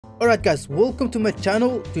Alright guys, welcome to my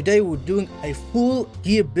channel. Today we're doing a full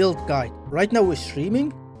gear build guide. Right now we're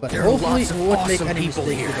streaming, but hopefully we won't make any mistakes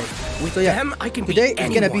today. With them, I can today beat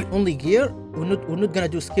it's gonna be only gear. We're not gonna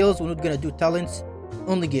do skills, we're not gonna do talents,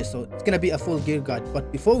 only gear. So it's gonna be a full gear guide.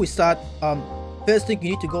 But before we start, first thing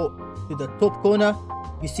you need to go to the top corner.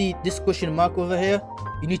 You see this question mark over here.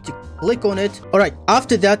 You need to click on it. Alright,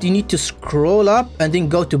 after that you need to scroll up and then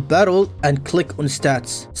go to battle and click on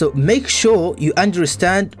stats. So make sure you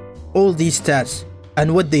understand all these stats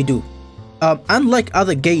and what they do. Unlike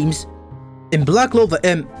other games, in Black Clover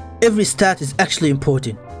M, every stat is actually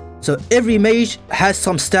important. So every mage has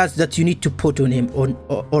some stats that you need to put on him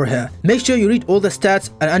or her. Make sure you read all the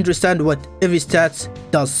stats and understand what every stat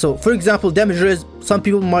does. So for example, damage res, some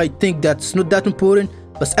people might think that's not that important,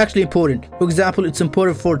 but it's actually important. For example, it's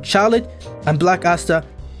important for Charlotte and Black Asta,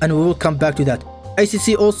 and we will come back to that.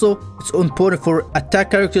 ACC also, it's important for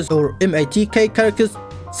attack characters or MATK characters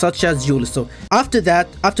such as Julius. So after that,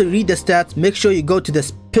 after you read the stats, make sure you go to the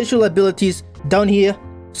special abilities down here.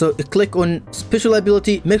 So you click on special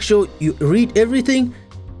ability, make sure you read everything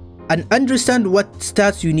and understand what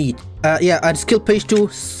stats you need. And skill page too.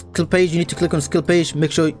 Skill page, you need to click on skill page,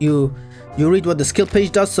 make sure you read what the skill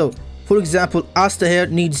page does. So for example, Asta here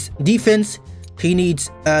needs defense, he needs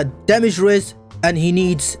damage res, and he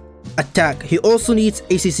needs attack. He also needs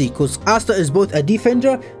ACC because Asta is both a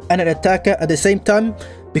defender and an attacker at the same time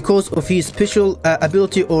because of his special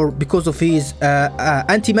ability or because of his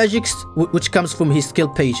anti-magics, which comes from his skill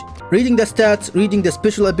page. Reading the stats, reading the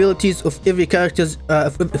special abilities of every character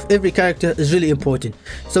is really important.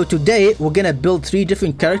 So today we're gonna build 3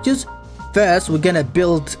 different characters. First we're gonna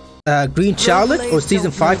build Green Charlotte or Season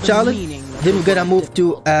 5 Charlotte. Then we're gonna move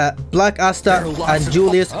to Black Asta and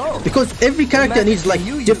Julius, because every character needs like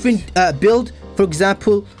different build. For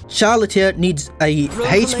example, Charlotte here needs a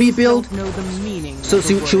HP build, so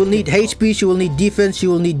she will need HP, she will need defense, she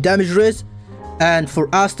will need damage res. And for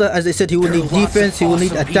Asta, as I said, he will need defense, he will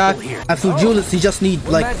need attack. And for Julius, he just need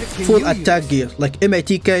like full attack gear, like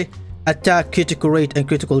MATK, attack, critical rate, and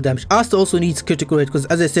critical damage. Asta also needs critical rate because,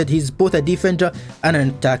 as I said, he's both a defender and an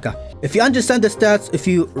attacker. If you understand the stats, if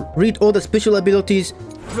you read all the special abilities,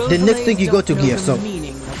 the next thing you go to gear. So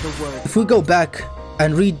if we go back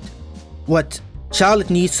and read what Charlotte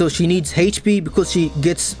needs, so she needs HP because she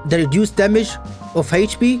gets the reduced damage of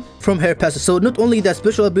HP from her passive. So not only the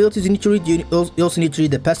special abilities you need to read, you also need to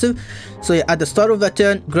read the passive. So yeah, at the start of the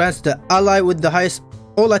turn, grants the ally with the highest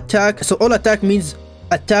all attack. So all attack means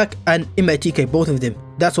attack and MATK, both of them.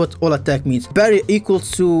 That's what all attack means. Barrier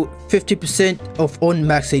equals to 50% of on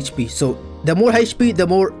max HP. So the more HP, the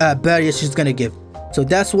more barrier she's gonna give. So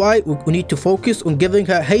that's why we need to focus on giving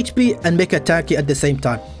her HP and make her tanky at the same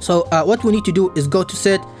time. So what we need to do is go to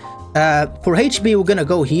set. For HP, we're gonna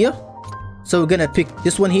go here. So we're gonna pick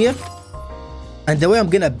this one here. And the way I'm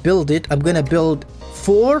gonna build it, I'm gonna build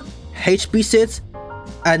 4 HP sets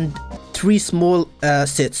and 3 small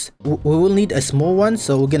sets. We will need a small one,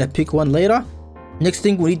 so we're gonna pick one later. Next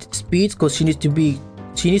thing, we need speed because she needs to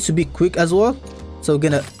be quick as well. So we're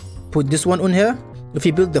gonna put this one on here. If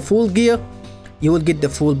you build the full gear, you will get the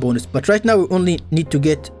full bonus, but right now we only need to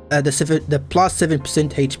get the plus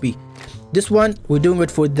 7% HP. This one we're doing it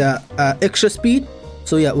for the extra speed.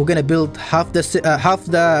 So yeah, we're gonna build half the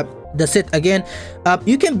set again.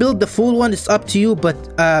 You can build the full one, it's up to you, but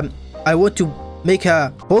I want to make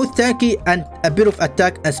her both tanky and a bit of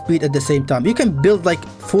attack and speed at the same time. You can build like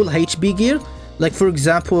full HP gear, like for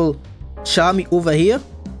example Shami over here,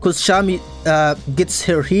 because Shami gets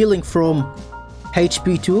her healing from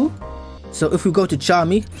HP too. So if we go to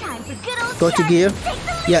Shami, go to gear,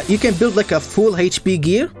 yeah, you can build like a full HP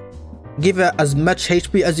gear, give her as much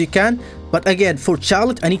HP as you can. But again, for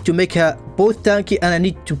Charlotte, I need to make her both tanky and I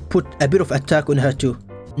need to put a bit of attack on her too.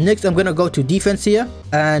 Next, I'm gonna go to defense here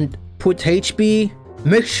and put HP.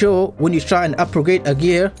 Make sure when you try and upgrade a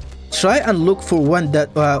gear, try and look for one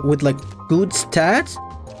that with like good stats,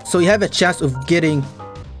 so you have a chance of getting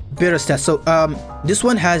better stats. So this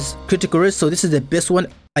one has critical risk, so this is the best one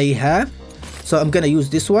I have. So I'm gonna use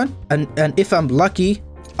this one, and if I'm lucky,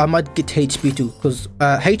 I might get HP too, because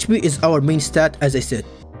HP is our main stat, as I said.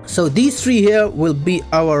 So these 3 here will be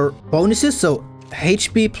our bonuses. So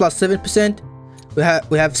HP plus 7%,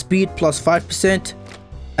 we have speed plus 5%,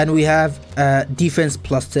 and we have defense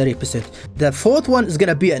plus 30%. The 4th one is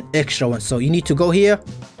gonna be an extra one. So you need to go here,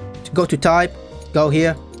 to go to type, go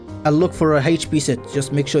here, and look for a HP set.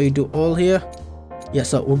 Just make sure you do all here. Yeah,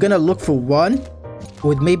 so we're gonna look for one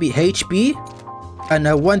with maybe HP, and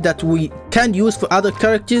one that we can use for other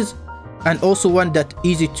characters, and also one that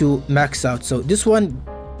easy to max out. So this one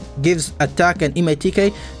gives attack and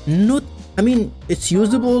MATK. I mean, it's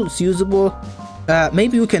usable. It's usable.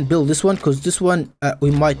 Maybe we can build this one, because this one we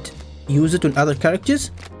might use it on other characters.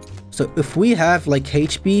 So if we have like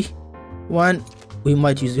HP one, we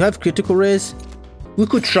might use. You have critical res. We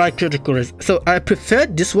could try critical res. So I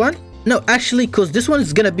preferred this one. No, actually, because this one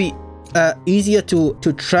is gonna be easier to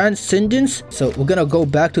transcendence. So we're gonna go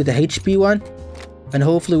back to the HP one, and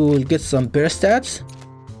hopefully we will get some better stats.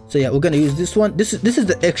 So yeah, we're gonna use this one. This is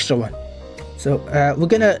the extra one. So we're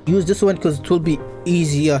gonna use this one because it will be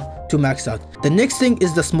easier to max out. The next thing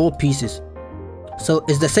is the small pieces. So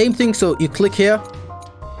it's the same thing. So you click here.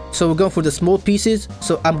 So we're going for the small pieces.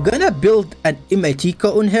 So I'm gonna build an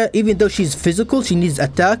Imatika on her. Even though she's physical, she needs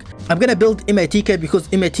attack. I'm gonna build Imatika because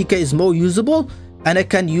Imatika is more usable, and I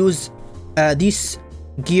can use this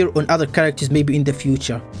gear on other characters maybe in the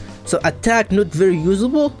future. So attack not very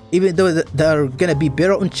usable, even though they're gonna be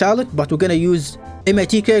better on Charlotte, but we're gonna use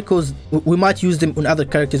Imatika because we might use them on other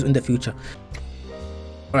characters in the future.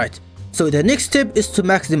 Alright, so the next step is to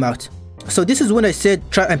max them out. So this is when I said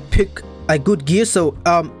try and pick a good gear. So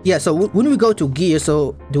yeah, so when we go to gear,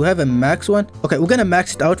 so do we have a max one? Okay, we're gonna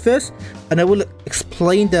max it out first, and I will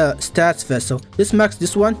explain the stats first. So let's max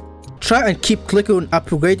this one. Try and keep clicking on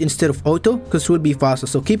upgrade instead of auto, because it will be faster.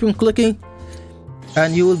 So keep on clicking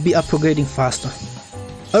and you will be upgrading faster.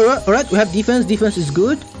 Alright, we have defense. Defense is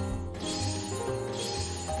good.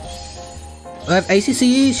 We have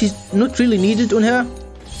ACCE. She's not really needed on her,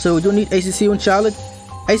 so we don't need ACC on Charlotte.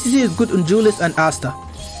 ACC is good on Julius and Asta.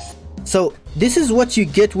 So this is what you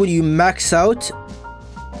get when you max out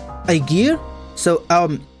a gear. So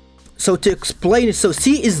so to explain it, so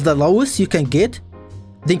C is the lowest you can get,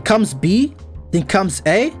 then comes B, then comes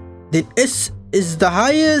A, then S is the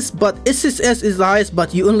highest, but SSS is the highest,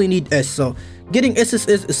 but you only need S. So getting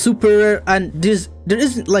SSS is super rare, and there's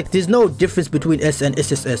no difference between S and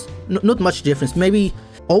SSS. Not much difference. Maybe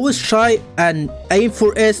always try and aim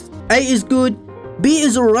for S. A is good, B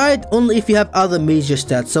is alright only if you have other major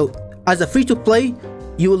stats. So as a free to play,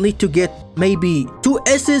 you will need to get maybe 2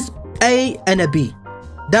 S's, A and a B.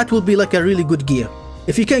 That will be like a really good gear.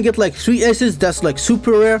 If you can get like 3 S's, that's like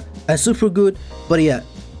super rare and super good. But yeah,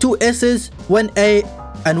 2 S's, 1 A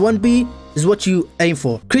and 1 B is what you aim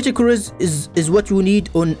for. Critical res is what you need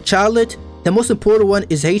on Charlotte. The most important one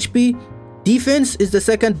is HP. Defense is the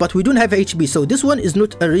second, but we don't have HP, so this one is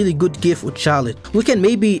not a really good gear for Charlotte. We can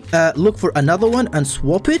maybe look for another one and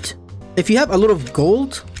swap it. If you have a lot of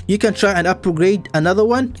gold, you can try and upgrade another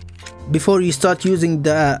one before you start using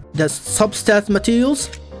the substat materials.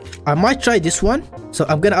 I might try this one, so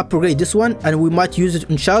I'm gonna upgrade this one, and we might use it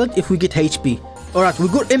on Charlotte if we get HP. Alright, we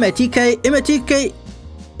got MATK. MATK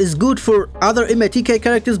is good for other MATK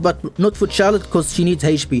characters, but not for Charlotte because she needs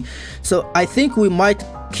HP. So I think we might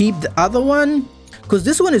keep the other one because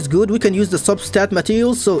this one is good. We can use the substat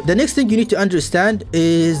materials. So the next thing you need to understand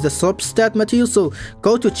is the substat materials. So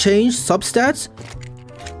go to change substats.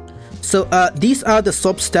 So these are the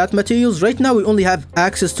substat materials. Right now we only have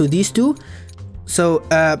access to these two. So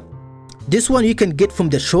this one you can get from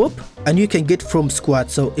the shop, and you can get from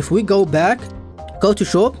squad. So if we go back, go to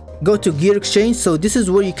shop, go to gear exchange. So this is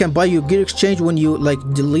where you can buy your gear exchange when you like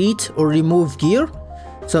delete or remove gear.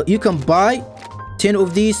 So you can buy 10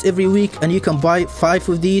 of these every week, and you can buy 5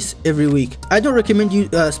 of these every week. I don't recommend you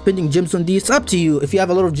spending gems on these. It's up to you. If you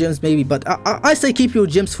have a lot of gems, maybe, but I say keep your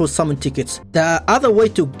gems for summon tickets. The other way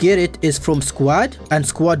to get it is from squad and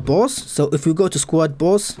squad boss. So if we go to squad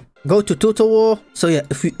boss, go to total war. So yeah,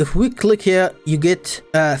 if we click here, you get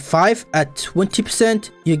 5 at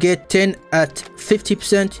 20%, you get 10 at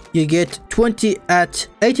 50%, you get 20 at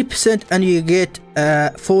 80%, and you get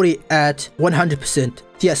 40 at 100%.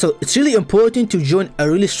 Yeah, so it's really important to join a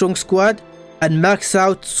really strong squad and max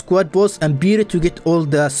out squad boss and beat it to get all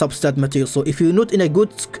the substat materials. So if you're not in a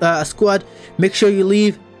good squad, make sure you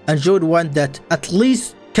leave and join one that at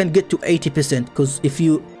least can get to 80%, because if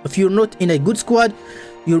you're not in a good squad,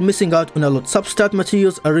 you're missing out on a lot. Substat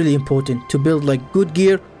materials are really important to build like good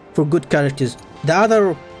gear for good characters. The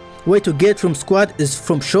other way to get from squad is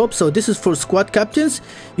from shop. So this is for squad captains.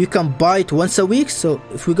 You can buy it once a week. So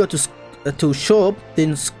if we go to shop,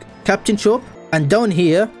 then captain shop, and down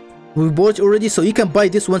here we bought already, so you can buy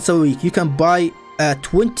this once a week. You can buy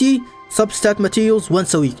 20 substat materials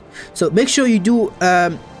once a week. So make sure you do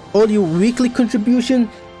all your weekly contribution,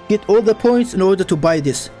 get all the points in order to buy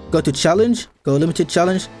this. Go to challenge, go limited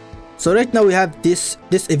challenge. So right now we have this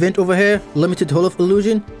event over here, limited Hall of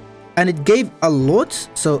Illusion, and it gave a lot.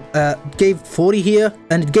 So it gave 40 here,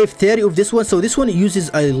 and it gave 30 of this one. So this one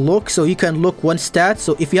uses a lock, so you can lock one stat.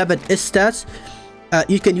 So if you have an S stats,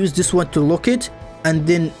 you can use this one to lock it, and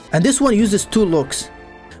this one uses 2 locks.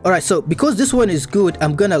 Alright, so because this one is good,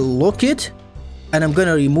 I'm gonna lock it, and I'm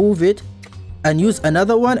gonna remove it and use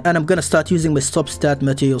another one, and I'm gonna start using my stop stat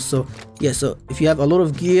materials. So yeah, so if you have a lot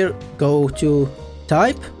of gear, go to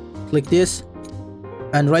type, click this,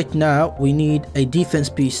 and right now we need a defense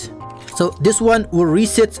piece. So this one will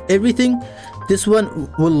reset everything. This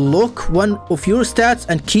one will lock one of your stats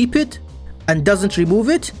and keep it and doesn't remove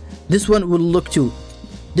it. This one will look too.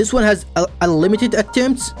 This one has unlimited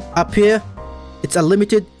attempts. Up here it's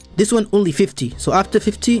unlimited. This one only 50, so after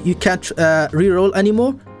 50 you can't reroll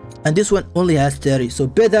anymore, and this one only has 30, so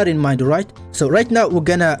bear that in mind. Alright, so right now we're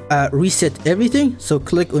gonna reset everything. So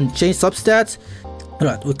click on change substats.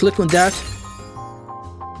 Alright, we'll click on that.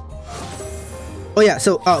 Oh yeah,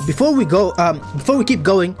 so before we keep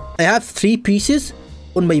going, I have 3 pieces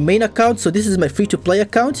on my main account. So this is my free-to-play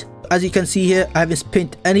account. As you can see here, I haven't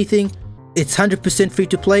spent anything. It's 100% free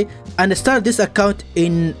to play, and I started this account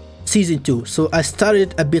in season 2, so I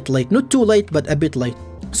started a bit late, not too late but a bit late.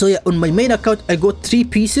 So yeah, on my main account I got 3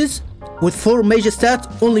 pieces with 4 major stats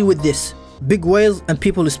only with this. Big whales and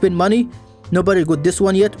people who spend money, nobody got this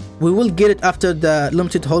one yet. We will get it after the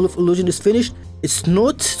limited Hall of Illusion is finished. It's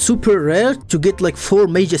not super rare to get like 4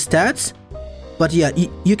 major stats, but yeah,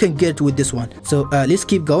 you can get it with this one. So let's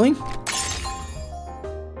keep going.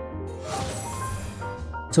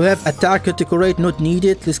 So we have attack critical rate, not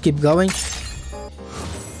needed. Let's keep going.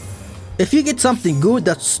 If you get something good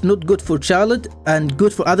that's not good for Charlotte and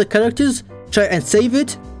good for other characters, try and save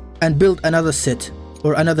it and build another set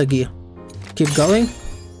or another gear. Keep going.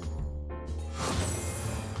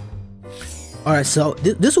 Alright, so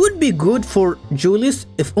this would be good for Julius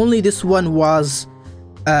if only this one was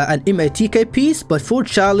an MATK piece, but for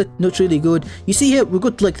Charlotte, not really good. You see here, we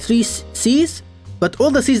got like 3 Cs, but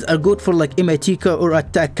all the Cs are good for like MATK or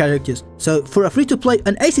attack characters. So for a free-to-play,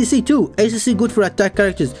 and ACC too, ACC good for attack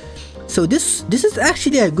characters. So this is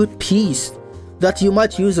actually a good piece that you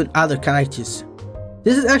might use on other characters.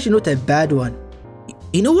 This is actually not a bad one.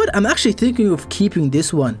 You know what? I'm actually thinking of keeping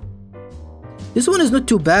this one. This one is not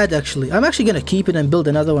too bad actually. I'm actually gonna keep it and build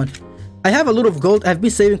another one. I have a lot of gold. I've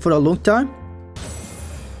been saving for a long time.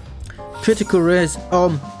 Critical res.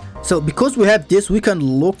 So because we have this, we can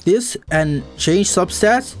lock this and change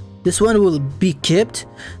substats. This one will be kept,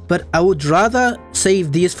 but I would rather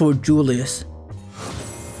save these for Julius.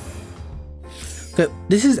 Okay,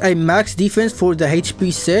 this is a max defense for the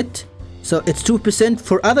HP set, so it's 2%.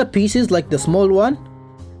 For other pieces like the small one,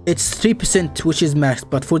 it's 3%, which is max,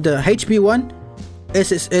 but for the HP one,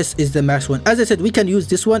 SSS is the max one. As I said, we can use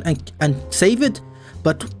this one and save it,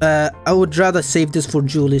 but I would rather save this for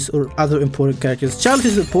Julius or other important characters. Charlotte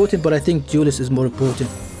is important, but I think Julius is more important.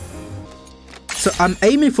 So I'm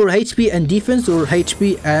aiming for HP and defense, or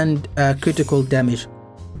HP and critical damage.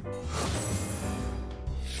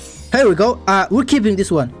 Here we go. We're keeping this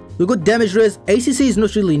one. We got damage res. ACC is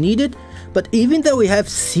not really needed, but even though we have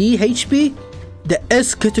C HP, the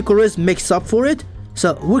S critical res makes up for it,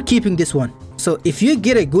 so we're keeping this one. So if you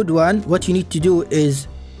get a good one, what you need to do is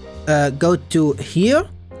go to here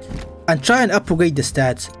and try and upgrade the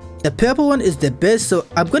stats. The purple one is the best, so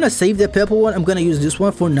I'm gonna save the purple one. I'm gonna use this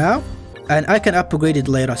one for now, and I can upgrade it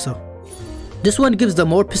later. So this one gives the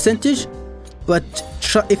more percentage, but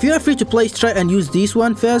if you are free to play, try and use this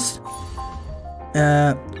one first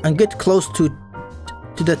and get close to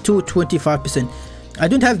the 225%. I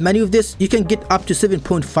don't have many of this. You can get up to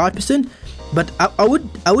 7.5%, but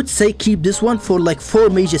I would say keep this one for like 4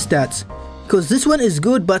 major stats, because this one is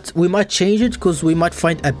good, but we might change it because we might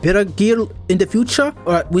find a better gear in the future.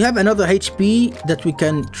 Alright, we have another HP that we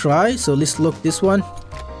can try, so let's look this one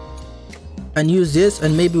and use this,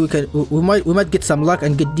 and maybe we might get some luck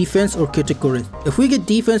and get defense or critical res. If we get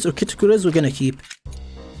defense or critical res, we're gonna keep.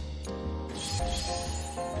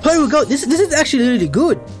 Here we go. This is actually really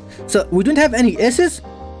good. So we don't have any S's,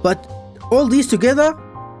 but all these together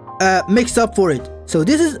makes up for it. So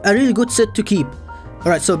this is a really good set to keep.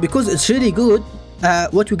 Alright, so because it's really good,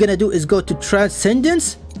 what we're gonna do is go to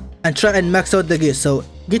Transcendence and try and max out the gear. So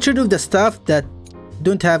get rid of the stuff that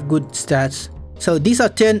don't have good stats. So these are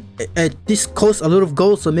 10. This costs a lot of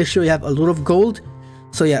gold, so make sure you have a lot of gold.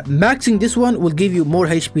 So yeah, maxing this one will give you more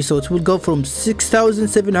HP, so it will go from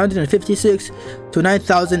 6,756 to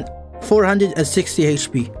 9,460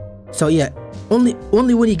 HP. So yeah, only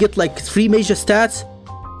when you get like 3 major stats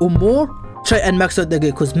or more, try and max out the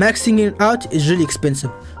gear, because maxing it out is really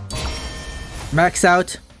expensive. Max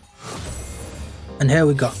out, and here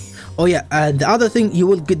we go. Oh yeah, and the other thing, you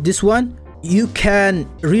will get this one. You can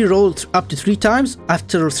re-roll up to 3 times.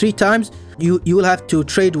 After 3 times, you will have to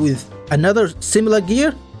trade with another similar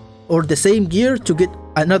gear or the same gear to get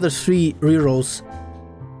another 3 re-rolls.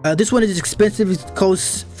 This one is expensive. It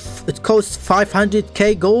costs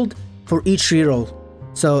 500k gold for each reroll.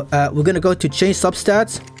 So we're gonna go to change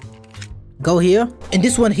substats. Go here. In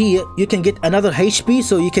this one here, you can get another HP,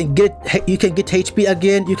 so you can get HP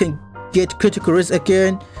again, you can get critical risk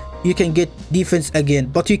again, you can get defense again,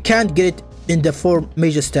 but you can't get it in the 4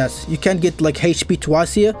 major stats. You can't get like HP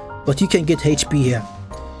twice here, but you can get HP here.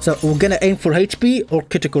 So we're gonna aim for HP or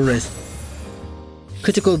critical risk.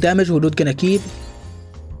 Critical damage we're not gonna keep.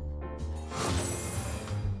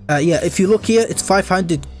 Yeah, if you look here, it's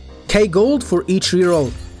 500k gold for each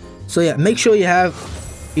reroll. So yeah, make sure you have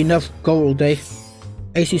enough gold, eh?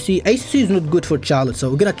 ACC is not good for Charlotte, so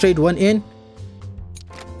we're gonna trade one in.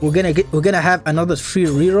 We're gonna have another 3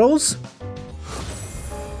 rerolls.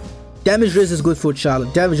 Damage res is good for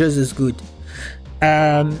Charlotte. Damage res is good.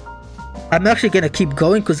 I'm actually gonna keep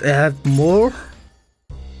going because I have more.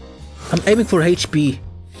 I'm aiming for HP.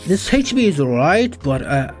 This HP is alright, but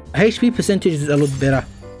HP percentage is a lot better.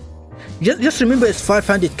 Just remember it's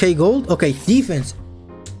 500k gold. Okay, defense.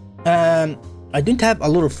 I don't have a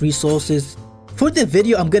lot of resources. For the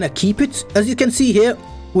video, I'm gonna keep it. As you can see here,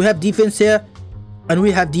 we have defense here and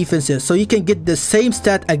we have defense here. So you can get the same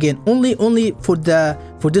stat again. Only for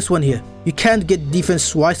this one here. You can't get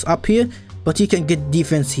defense twice up here, but you can get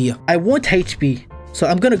defense here. I want HP. So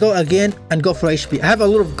I'm gonna go again and go for HP. I have a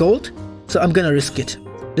lot of gold, so I'm gonna risk it.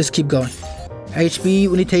 Let's keep going. HP,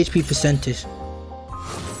 we need HP percentage.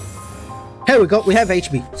 Here we go, we have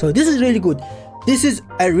HP. So this is really good. This is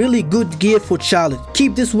a really good gear for Charlotte.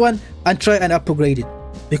 Keep this one and try and upgrade it.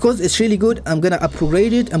 Because it's really good, I'm gonna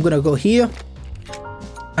upgrade it. I'm gonna go here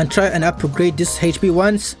and try and upgrade this HP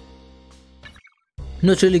once.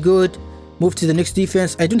 Not really good. Move to the next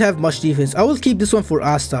defense. I don't have much defense. I will keep this one for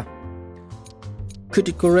Asta.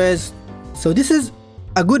 Critical res. So this is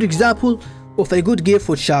a good example of a good gear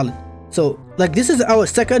for Charlotte. So like this is our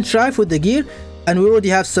second try for the gear, and we already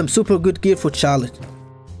have some super good gear for Charlotte.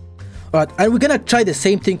 Alright, and we're gonna try the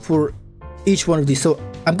same thing for each one of these. So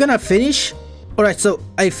I'm gonna finish. Alright, so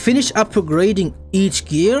I finished upgrading each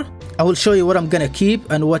gear. I will show you what I'm gonna keep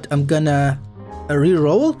and what I'm gonna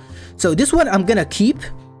re-roll. So this one I'm gonna keep.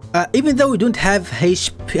 Even though we don't have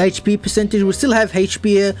HP percentage, we still have HP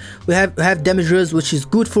here. We have damage res, which is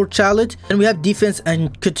good for Charlotte, and we have defense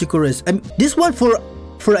and critical res. This one for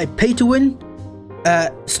a pay to win,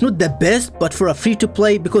 it's not the best, but for a free to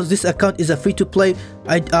play, because this account is a free to play,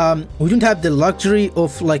 we don't have the luxury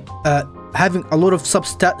of like having a lot of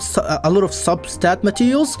sub-stat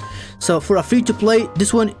materials. So for a free to play,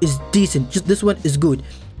 this one is decent. Just this one is good.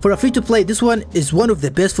 For a free to play, this one is one of the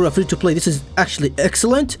best for a free to play. This is actually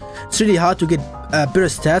excellent. It's really hard to get better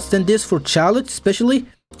stats than this for Charlotte, especially.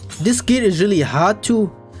 This gear is really hard to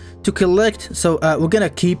collect, so we're gonna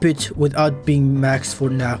keep it without being maxed for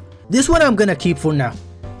now. This one I'm gonna keep for now.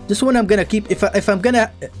 This one I'm gonna keep. If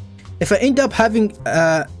I end up having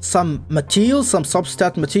some materials, some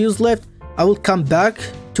sub-stat materials left, I will come back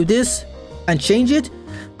to this and change it.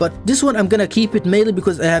 But this one I'm gonna keep it mainly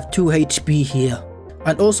because I have 2 HP here.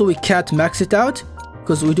 And also we can't max it out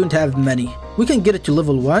because we don't have many. We can get it to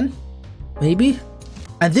level 1 maybe,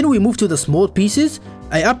 and then we move to the small pieces.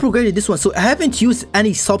 I upgraded this one, so I haven't used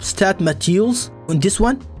any sub-stat materials on this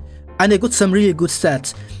one, and I got some really good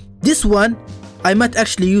stats. This one I might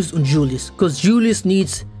actually use on Julius, because Julius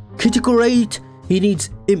needs critical rate, he needs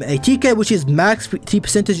MATK, which is max,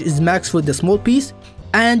 3% is max for the small piece,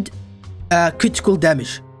 and critical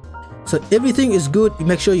damage. So everything is good. You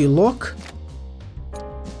make sure you lock,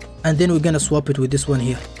 and then we're gonna swap it with this one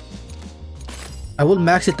here. I will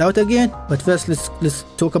max it out again, but first let's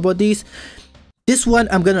talk about these. This one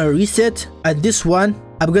I'm gonna reset, and this one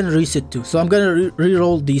I'm gonna reset too. So I'm gonna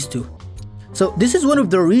re-roll these two. So this is one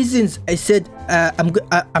of the reasons I said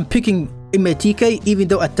I'm picking MATK even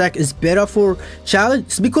though attack is better for Charlotte.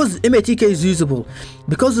 It's because MATK is usable.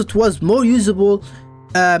 Because it was more usable,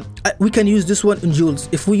 we can use this one in Jules.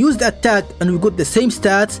 If we use the attack and we got the same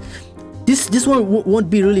stats, this one won't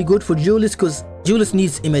be really good for Julius because Julius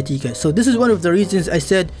needs MATK. So this is one of the reasons I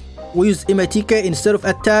said we use MATK instead of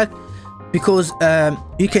attack, because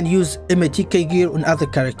you can use MATK gear on other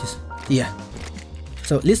characters. Yeah.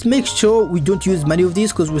 So let's make sure we don't use many of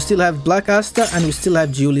these because we still have Black Asta and we still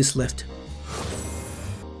have Julius left.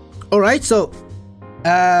 Alright, so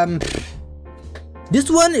this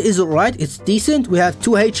one is alright, it's decent. We have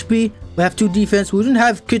 2 HP, we have 2 defense, we don't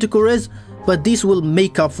have critical res, but this will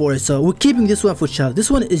make up for it. So we're keeping this one for Charlotte. This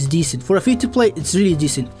one is decent. For a free to play, it's really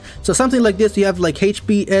decent. So something like this, you have like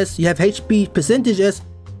HP S, you have HP percentage S,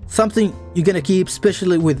 something you're gonna keep,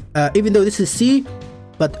 especially with even though this is C,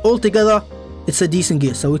 but altogether it's a decent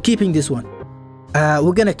gear. So we're keeping this one.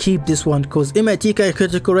 We're gonna keep this one because MATK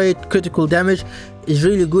critical rate, critical damage is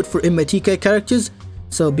really good for MATK characters.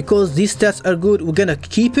 So because these stats are good, we're gonna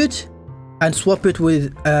keep it and swap it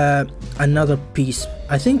with another piece.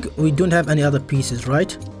 I think we don't have any other pieces,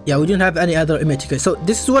 right? Yeah, we don't have any other MATK. So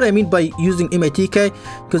this is what I mean by using MATK,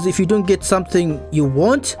 because if you don't get something you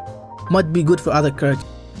want, might be good for other characters.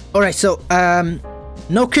 Alright, so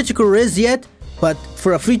no critical res yet, but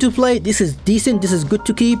for a free-to-play, this is decent. This is good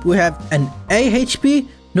to keep. We have an A HP,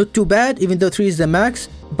 not too bad, even though 3 is the max,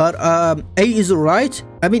 but A is alright.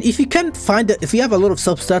 I mean, if you can find it, if you have a lot of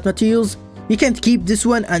substat materials, you can keep this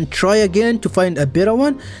one and try again to find a better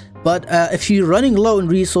one. But if you're running low on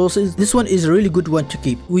resources, this one is a really good one to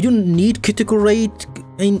keep. We don't need critical rate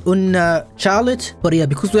on Charlotte, but yeah,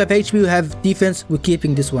 because we have HP, we have defense, we're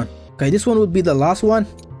keeping this one. Okay, this one would be the last one.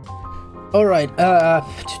 Alright,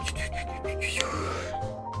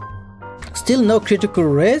 still no critical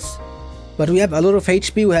res, but we have a lot of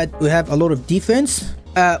HP, we have a lot of defense.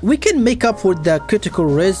 We can make up for the critical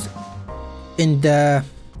res in the...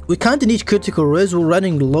 We can't need critical res, we're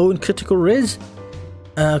running low in critical res.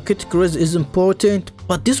 Critical res is important,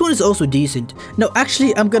 but this one is also decent. No,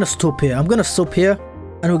 actually, I'm gonna stop here. I'm gonna stop here,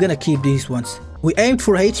 and we're gonna keep these ones. We aimed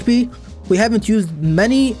for HP. We haven't used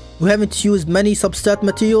many. We haven't used many substat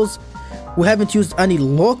materials. We haven't used any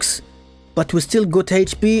locks, but we still got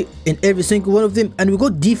HP in every single one of them, and we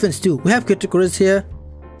got defense too. We have critical res here.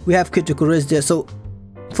 We have critical res there. So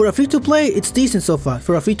for a free-to-play, it's decent so far.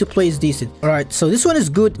 For a free-to-play, it's decent. Alright, so this one is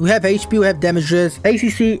good. We have HP, we have damage res,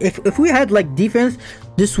 ACC. If we had like defense,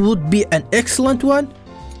 this would be an excellent one.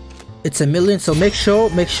 It's a million, so make sure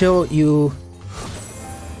you...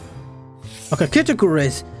 Okay, critical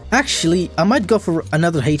res. Actually, I might go for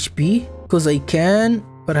another HP, because I can,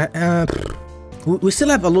 but we still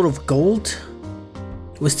have a lot of gold.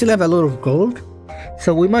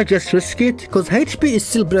 So we might just risk it, because HP is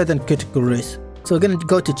still better than critical res. So we're gonna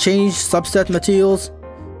go to change substat materials.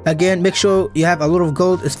 Again, make sure you have a lot of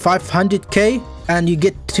gold. It's 500k, and you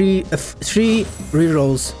get three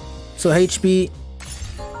rerolls. So HP,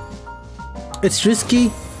 it's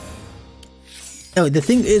risky. Oh, the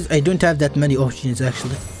thing is, I don't have that many options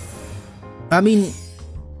actually. I mean,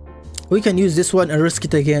 we can use this one and risk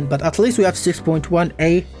it again, but at least we have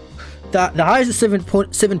 6.1A. The highest is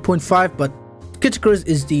 7.5, but critical res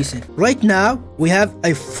is decent. Right now, we have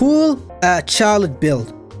a full Charlotte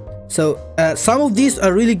build. So some of these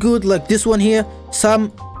are really good, like this one here.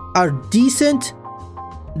 Some are decent.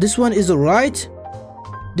 This one is alright.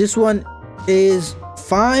 This one is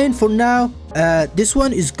fine for now. This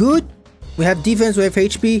one is good. We have defense, we have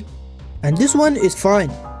HP, and this one is fine.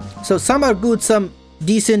 So some are good, some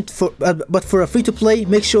decent, for but for a free-to-play,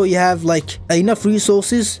 make sure you have like enough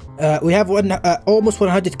resources. We have almost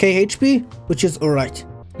 100k HP, which is alright.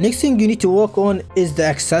 Next thing you need to work on is the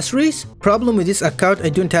accessories. Problem with this account, I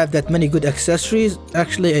don't have that many good accessories.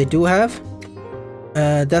 Actually, I do have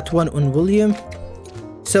that one on William.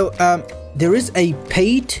 So there is a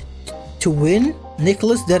paid to win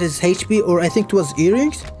necklace that is HP, or I think it was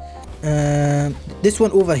earrings. This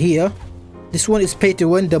one over here, this one is paid to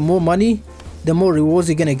win. The more money, the more rewards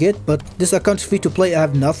you're gonna get, but this account is free to play. I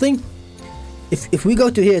have nothing. If we go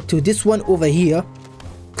to here, to this one over here,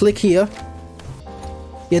 click here.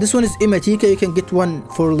 Yeah, this one is MATK. You can get one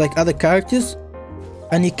for like other characters,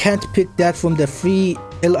 and you can't pick that from the free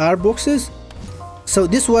LR boxes. So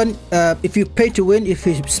this one, if you pay to win, if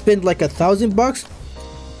you spend like $1,000,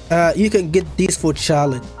 you can get these for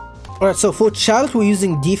Charlotte. Alright, so for Charlotte, we're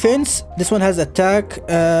using defense. This one has attack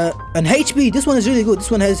and HP. This one is really good. This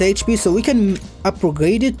one has HP, so we can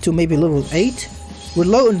upgrade it to maybe level 8. We're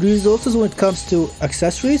low on resources when it comes to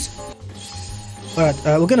accessories. Alright,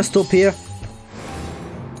 we're gonna stop here.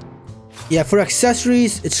 Yeah, for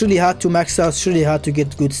accessories, it's really hard to max out. It's really hard to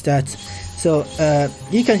get good stats. So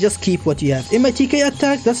you can just keep what you have. MATK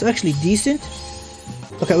attack, that's actually decent.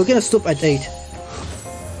 Okay, we're gonna stop at 8.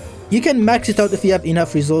 You can max it out if you have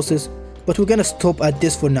enough resources, but we're gonna stop at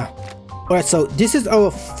this for now. Alright, so this is our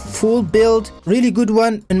full build. Really good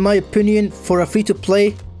one in my opinion for a free to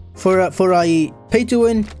play. For a pay to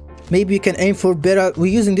win, maybe you can aim for better.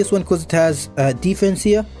 We're using this one because it has defense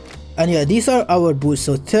here. And yeah, these are our boosts.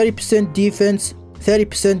 So 30% defense,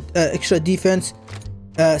 30% extra defense,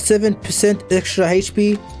 7% extra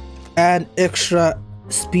HP, and extra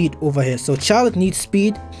speed over here. So Charlotte needs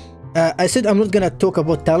speed. I said I'm not gonna talk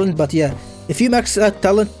about talent, but yeah, if you max out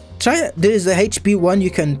talent, there is a HP one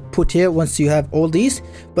you can put here once you have all these,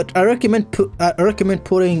 but I recommend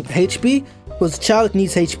putting HP because Charlotte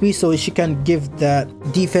needs HP so she can give the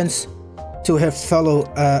defense to her fellow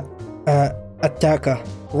attacker.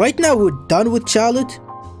 Right now we're done with Charlotte.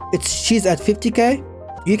 She's at 50k.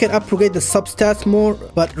 you can upgrade the substats more,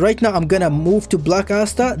 but right now I'm gonna move to Black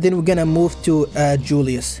Asta, then we're gonna move to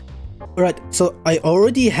Julius. Alright, so I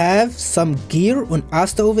already have some gear on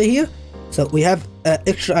Asta over here. So we have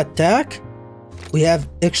extra attack, we have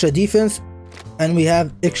extra defense, and we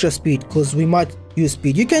have extra speed because we might use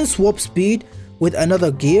speed. You can swap speed with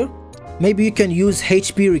another gear. Maybe you can use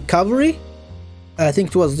HP recovery, I think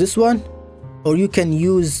it was this one, or you can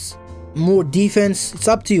use more defense. It's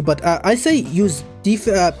up to you, but I say use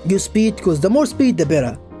speed because the more speed the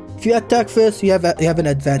better. If you attack first, you have an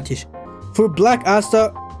advantage. For Black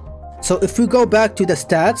Asta, so if we go back to the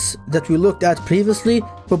stats that we looked at previously,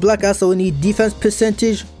 for Black Asta we need defense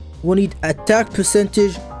percentage, we need attack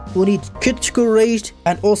percentage, we need critical rate,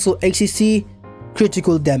 and also ACC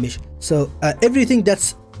critical damage. So everything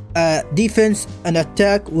that's defense and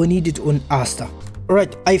attack, we need it on Asta.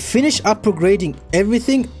 Alright, I finished upgrading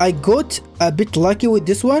everything. I got a bit lucky with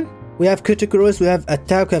this one. We have critical rate, we have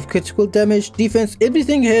attack, we have critical damage, defense.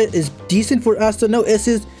 Everything here is decent for Asta, no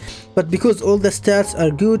S's. But because all the stats are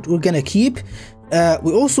good, we're gonna keep.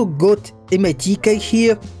 We also got MATK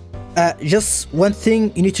here. Just one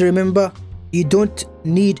thing you need to remember, you don't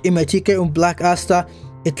need MATK on Black Asta.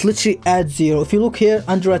 It literally adds 0. If you look here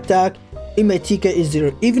under attack, MATK is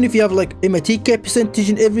 0. Even if you have like MATK percentage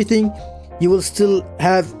and everything, you will still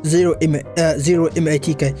have 0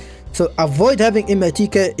 MATK. So avoid having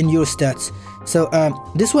MATK in your stats. So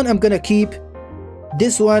this one I'm gonna keep.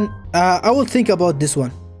 This one I will think about this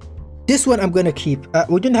one. This one I'm gonna keep.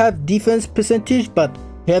 We don't have defense percentage, but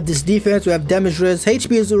we have this defense, we have damage res,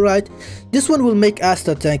 HP is alright. This one will make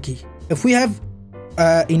Asta tanky. If we have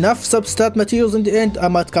enough substat materials in the end, I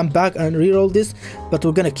might come back and reroll this, but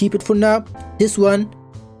we're gonna keep it for now. This one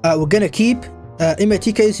we're gonna keep.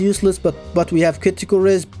 MATK is useless, but we have critical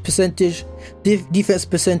res percentage, defense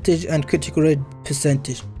percentage, and critical rate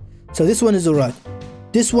percentage. So this one is alright.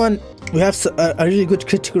 This one we have a really good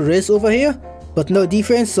critical res over here, but no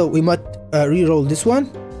defense, so we might reroll this one.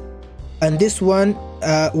 And this one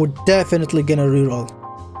we're definitely gonna reroll.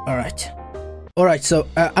 Alright, so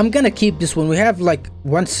I'm gonna keep this one. We have like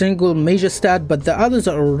one single major stat, but the others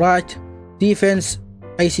are alright. Defense,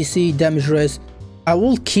 ACC, damage res. I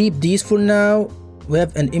will keep these for now. We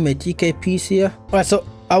have an MATK piece here. Alright, so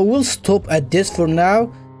I will stop at this for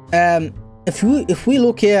now. If we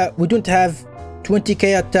look here, we don't have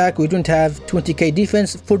 20k attack, we don't have 20k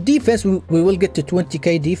defense. For defense, we will get to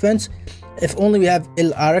 20k defense if only we have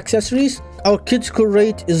LR accessories. Our critical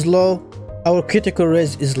rate is low, our critical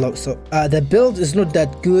res is low, so the build is not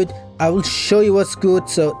that good. I will show you what's good.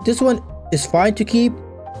 So this one is fine to keep.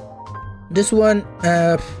 This one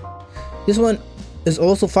is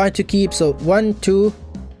also fine to keep. So 1, 2,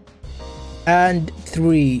 and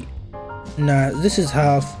 3. Nah, this is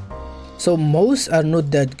half. So most are not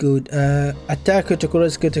that good. Attack, critical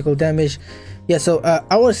res, critical damage. Yeah, so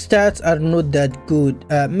our stats are not that good.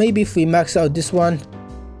 Maybe if we max out this one.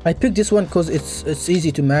 I picked this one because it's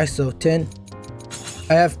easy to max. So 10.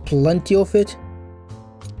 I have plenty of it,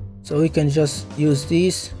 so we can just use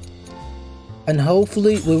these, and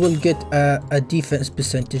hopefully we will get a defense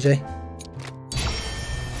percentage.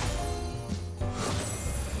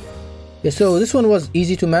 Yeah, so this one was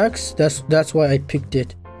easy to max. That's why I picked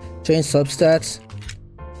it. Change substats,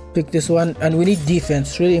 pick this one, and we need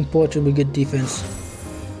defense. Really important we get defense.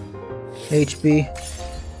 HP,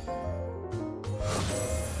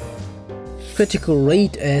 critical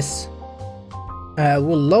rate S. We're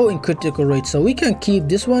low in critical rate, so we can keep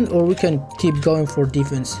this one, or we can keep going for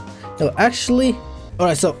defense. No, actually,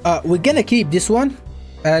 alright, so we're gonna keep this one,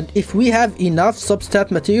 and if we have enough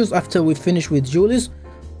substat materials after we finish with Julius,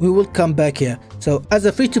 we will come back here. So as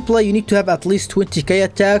a free to play, you need to have at least 20k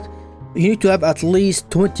attack, you need to have at least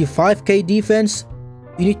 25k defense,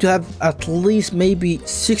 you need to have at least maybe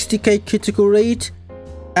 60k critical rate,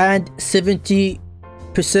 and 60%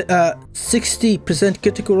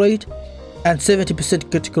 critical rate, and 70%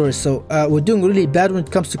 critical risk. So we're doing really bad when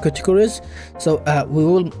it comes to critical risk, so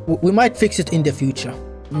we might fix it in the future.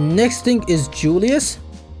 Next thing is Julius.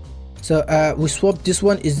 So we swapped this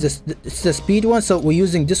one. It's the speed one, so we're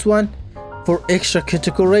using this one for extra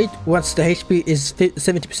critical rate once the HP is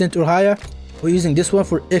 70% or higher. We're using this one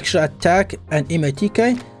for extra attack and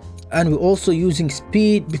MATK, and we're also using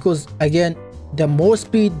speed because again, the more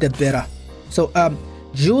speed the better. So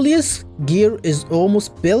Julius gear is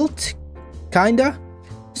almost built, kinda.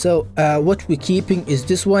 So what we're keeping is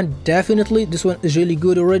this one. Definitely this one is really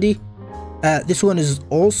good already. This one is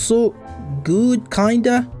also good,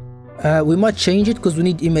 kinda. We might change it because we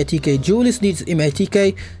need MATK. Julius needs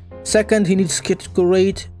MATK. Second, he needs critical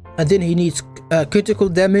rate, and then he needs critical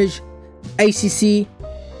damage, ACC,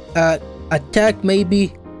 attack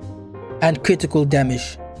maybe, and critical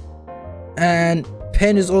damage. And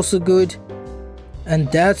pen is also good,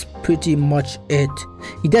 and that's pretty much it.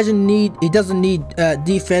 He doesn't need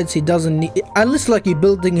defense. He doesn't need, unless like you're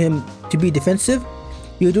building him to be defensive,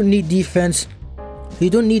 you don't need defense, you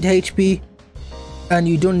don't need HP, and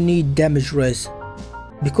you don't need damage res.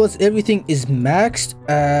 Because everything is maxed,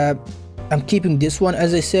 I'm keeping this one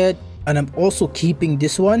as I said, and I'm also keeping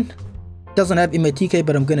this one. Doesn't have MATK,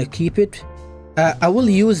 but I'm gonna keep it. I will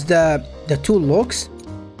use the two locks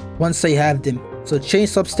once I have them. So change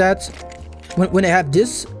substats. When I have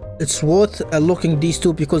this, it's worth looking these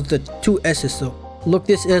two because the two S's. So look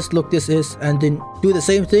this S, and then do the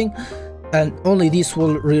same thing, and only these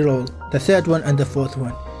will reroll, the third one and the fourth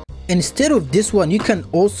one. Instead of this one, you can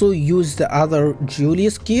also use the other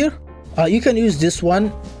Julius gear. You can use this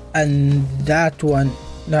one and that one.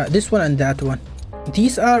 No, this one and that one.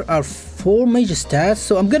 These are our 4 major stats,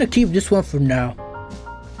 so I'm gonna keep this one for now.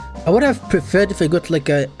 I would have preferred if I got like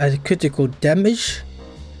a critical damage,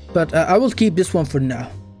 but I will keep this one for now.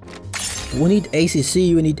 We need ACC,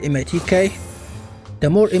 we need MATK. The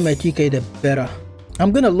more MATK, the better.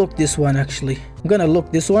 I'm gonna look this one actually. I'm gonna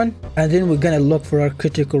look this one, and then we're gonna look for our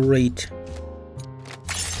critical rate.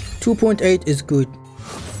 2.8 is good.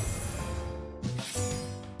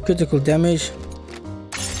 Critical damage.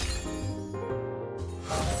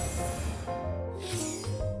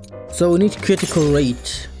 So we need critical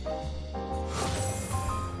rate.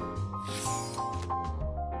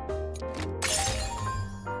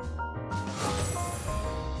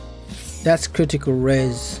 That's critical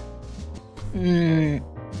res.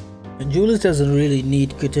 Julius doesn't really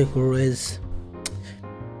need critical res.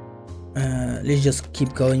 Let's just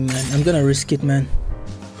keep going, man. I'm gonna risk it, man.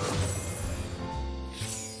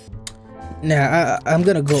 Nah, I'm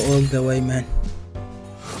gonna go all the way, man.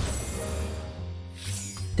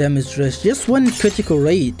 Damage res, just 1 critical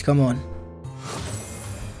rate, come on.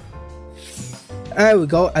 There we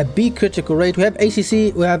go, a B critical rate. We have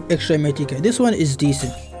ACC, we have extra MATK. This one is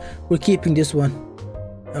decent. We're keeping this one.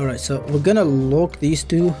 Alright, so we're gonna lock these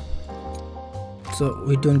two so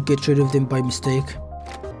we don't get rid of them by mistake.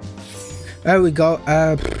 There we go.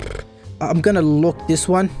 I'm gonna lock this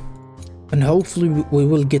one, and hopefully we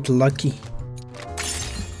will get lucky.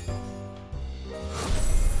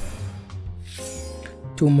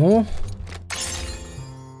 Two more.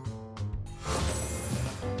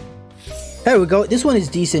 There we go. This one is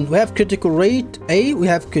decent. We have critical rate A, we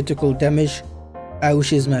have critical damage,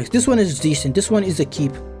 which is max. This one is decent. This one is a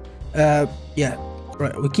keep. Yeah,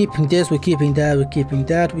 right. We're keeping this, we're keeping that, we're keeping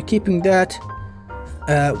that, we're keeping that.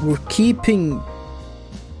 We're keeping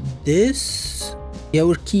this. Yeah,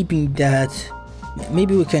 we're keeping that.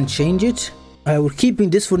 Maybe we can change it. We're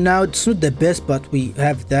keeping this for now. It's not the best, but we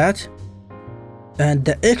have that. And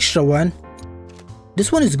the extra one,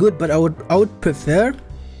 this one is good, but I would prefer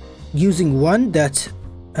using one that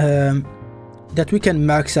we can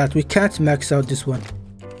max out. We can't max out this one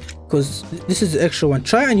because this is the extra one.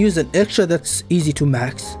 Try and use an extra that's easy to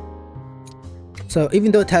max. So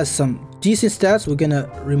even though it has some decent stats, we're gonna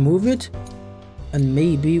remove it, and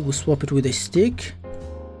maybe we'll swap it with a stick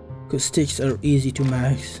because sticks are easy to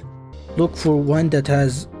max. Look for one that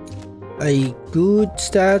has a good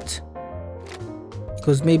stat,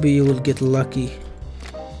 because maybe you will get lucky.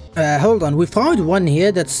 Hold on, we found one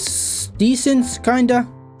here that's decent kinda,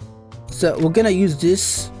 so we're gonna use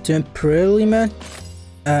this temporarily, man.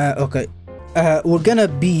 Okay, we're gonna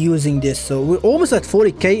be using this. So we're almost at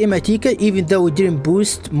 40k MATK, even though we didn't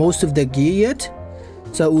boost most of the gear yet.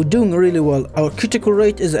 So we're doing really well. Our critical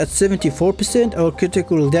rate is at 74%. Our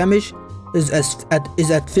critical damage is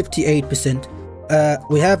at 58%.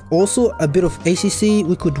 We have also a bit of ACC.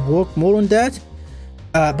 We could work more on that.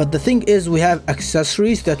 But the thing is, we have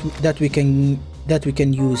accessories that we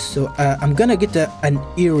can use. So I'm gonna get an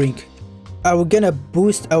earring. We're gonna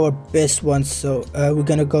boost our best ones. So we're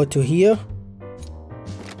gonna go to here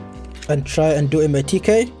and try and do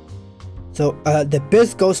MATK. So the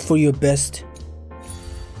best goes for your best.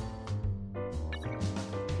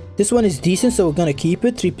 This one is decent, so we're gonna keep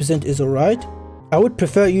it. 3% is alright. I would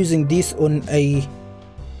prefer using this on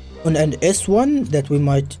an S1 that we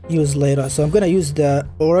might use later. So I'm gonna use the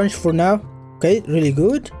orange for now. Okay, really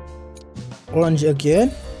good. Orange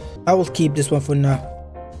again. I will keep this one for now.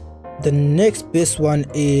 The next best one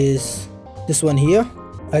is this one here.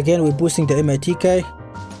 Again, we're boosting the MATK.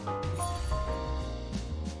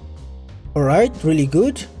 Alright, really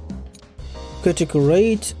good. Critical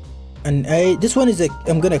rate, an A. This one is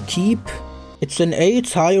I'm gonna keep. It's an A,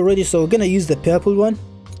 it's high already, so we're gonna use the purple one.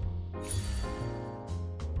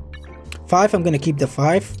 5, I'm gonna keep the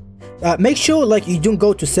 5. Make sure like you don't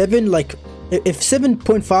go to 7, like if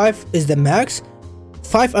 7.5 is the max,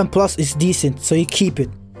 5 and plus is decent, so you keep it.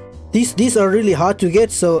 These are really hard to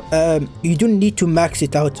get, so you don't need to max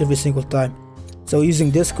it out every single time. So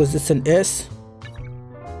using this because it's an S.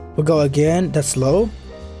 We'll go again, that's low.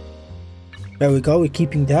 There we go, we're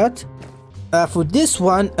keeping that. For this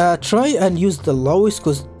one, try and use the lowest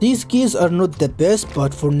because these gears are not the best,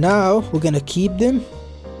 but for now we're gonna keep them.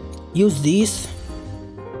 Use these.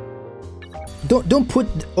 Don't put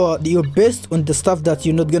your best on the stuff that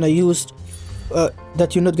you're not gonna use.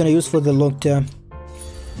 For the long term.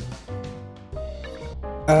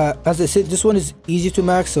 As I said, this one is easy to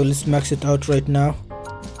max, so let's max it out right now.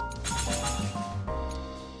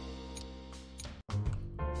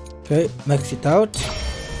 Okay, max it out.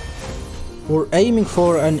 We're aiming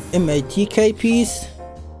for an MATK piece.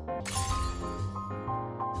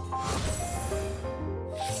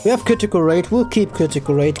 We have critical rate. We'll keep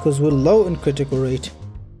critical rate because we're low in critical rate.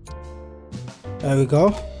 There we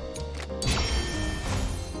go.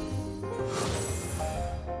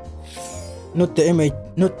 Not the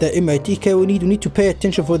MATK we need to pay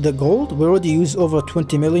attention for the gold. We already used over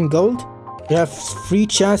 20 million gold. We have free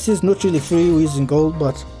chances, not really free, we're using gold,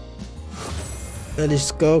 but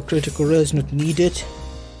let's go. Critical res not needed.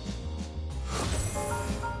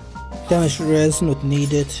 Damage res not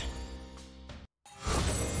needed.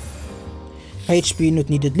 HP not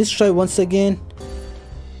needed. Let's try once again.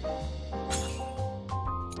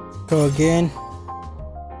 Go again.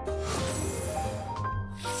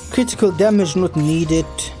 Critical damage not needed.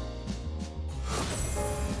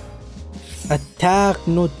 Attack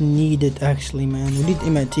not needed actually, man. We need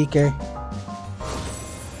MATK.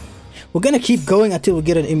 We're gonna keep going until we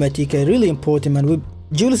get an MATK. Really important, man.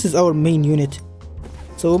 Julius is our main unit,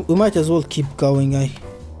 so we might as well keep going.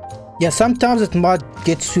 Yeah, sometimes it might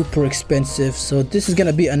get super expensive, so this is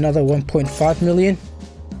gonna be another 1.5 million.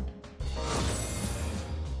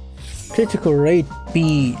 Critical rate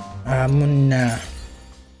B. Nah.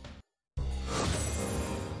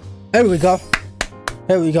 There we go.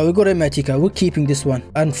 There we go. We got a MATK. We're keeping this one.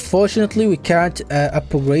 Unfortunately, we can't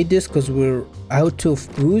upgrade this because we're out of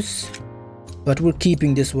boost, but we're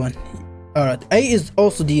keeping this one. Alright, A is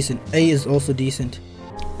also decent. A is also decent.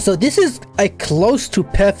 So this is a close to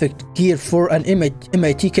perfect gear for an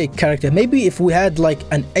MATK character. Maybe if we had like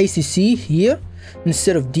an ACC here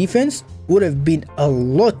instead of defense, would have been a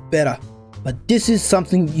lot better. But this is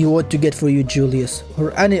something you want to get for you, Julius,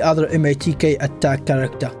 or any other MATK attack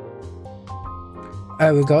character.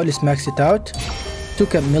 There we go. Let's max it out.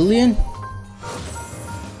 Took a million.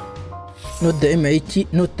 Not the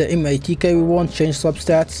MATK we want. Change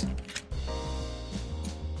substats.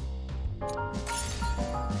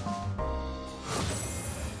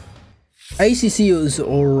 ACC is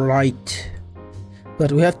alright,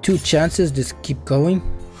 but we have 2 chances. Just keep going.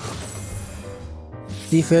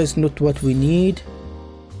 Defense not what we need.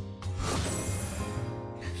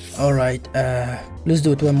 Alright, let's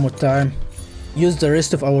do it one more time. Use the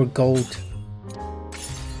rest of our gold.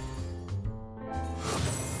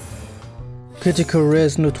 Critical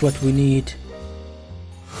res not what we need.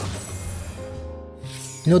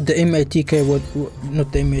 Not the MATK,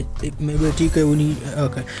 not the MATK we need.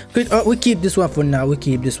 Okay, good. We keep this one for now. I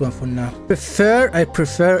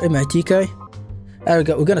prefer MATK. There we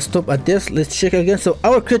go. We're gonna stop at this. Let's check again. So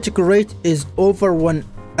our critical rate is over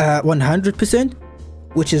 100%,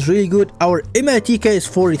 which is really good. Our MATK is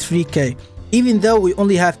 43k, even though we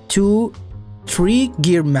only have 3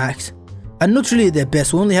 gear max, and not really the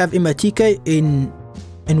best. We only have MATK in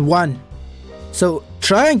 1. So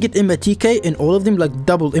try and get MATK in all of them, like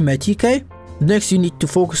double MATK. Next you need to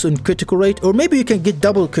focus on critical rate, or maybe you can get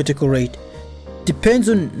double critical rate. Depends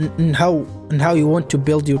on how you want to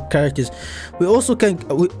build your characters. We also can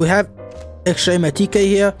we have extra MATK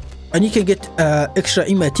here, and you can get extra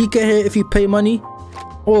MATK here if you pay money,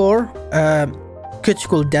 or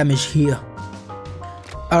critical damage here.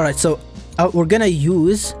 Alright, so we're gonna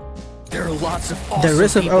use there are lots of awesome the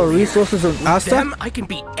rest of our resources on Asta. Them, I can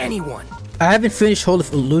beat anyone. I haven't finished Hall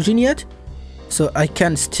of Illusion yet, so I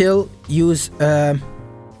can still use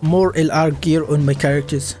more LR gear on my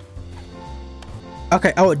characters.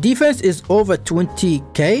 Okay, our defense is over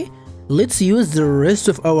 20k. Let's use the rest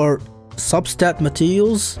of our substat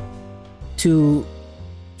materials to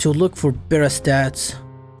look for better stats.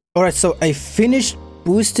 Alright, so I finished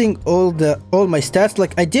boosting all my stats.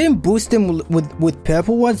 Like, I didn't boost them with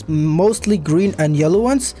purple ones, mostly green and yellow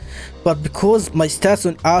ones, but because my stats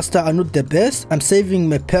on Asta are not the best, I'm saving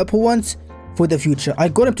my purple ones for the future. I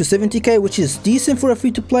got them to 70k, which is decent for a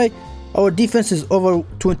free to play. Our defense is over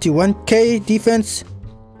 21k defense,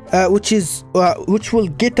 which will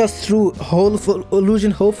get us through Hall of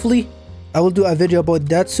Illusion hopefully. I will do a video about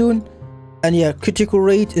that soon. And yeah, critical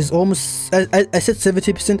rate is almost, I said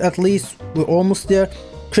 70% at least. We're almost there.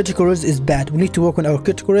 Critical res is bad. We need to work on our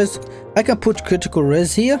critical res. I can put critical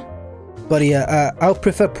res here, but yeah, I'll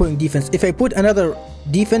prefer putting defense. If I put another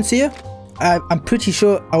defense here, I'm pretty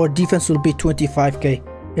sure our defense will be 25k.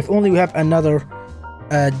 If only we have another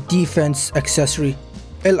defense accessory,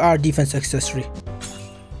 LR defense accessory.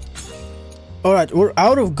 Alright, we're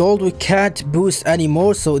out of gold. We can't boost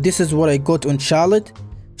anymore, so this is what I got on Charlotte.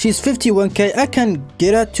 She's 51k. I can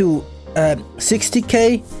get her to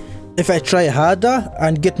 60k if I try harder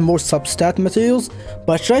and get more substat materials,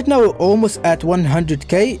 but right now we're almost at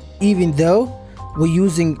 100k, even though we're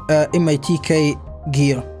using MITK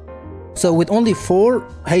gear. So with only 4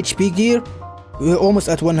 HP gear, we're almost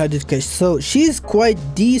at 100k. So she's quite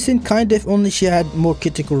decent, kind of, only she had more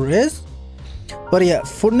critical res. But yeah,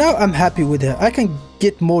 for now I'm happy with her. I can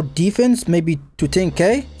get more defense, maybe to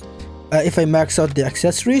 10k if I max out the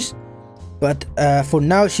accessories. But for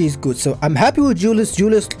now she's good. So I'm happy with Julius.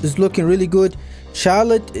 Julius is looking really good.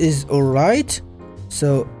 Charlotte is alright.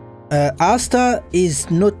 So Asta is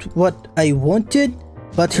not what I wanted,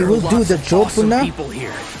 but he will do the job for now.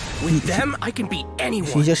 With them, I can beat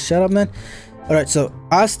anyone. She just shut up, man. Alright, so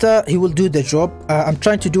Asta, he will do the job. I'm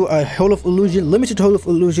trying to do a Hall of Illusion, limited Hall of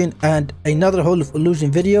Illusion, and another Hall of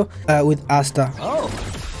Illusion video with Asta. Oh,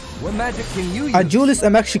 what magic can you use? And Julius,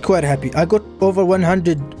 I'm actually quite happy. I got over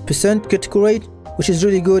 100% critical rate, which is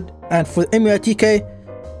really good. And for MITK,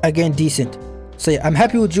 again, decent. So yeah, I'm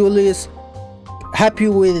happy with Julius, happy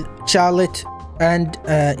with Charlotte, and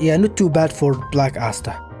yeah, not too bad for Black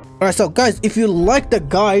Asta. Alright, so guys, if you like the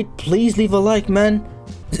guide, please leave a like, man.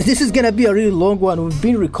 This is gonna be a really long one. We've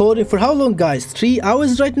been recording for how long, guys? 3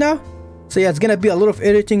 hours right now? So yeah, it's gonna be a lot of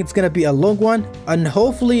editing. It's gonna be a long one, and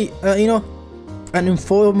hopefully you know, an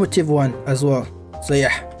informative one as well. So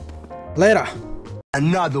yeah, later.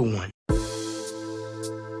 Another one.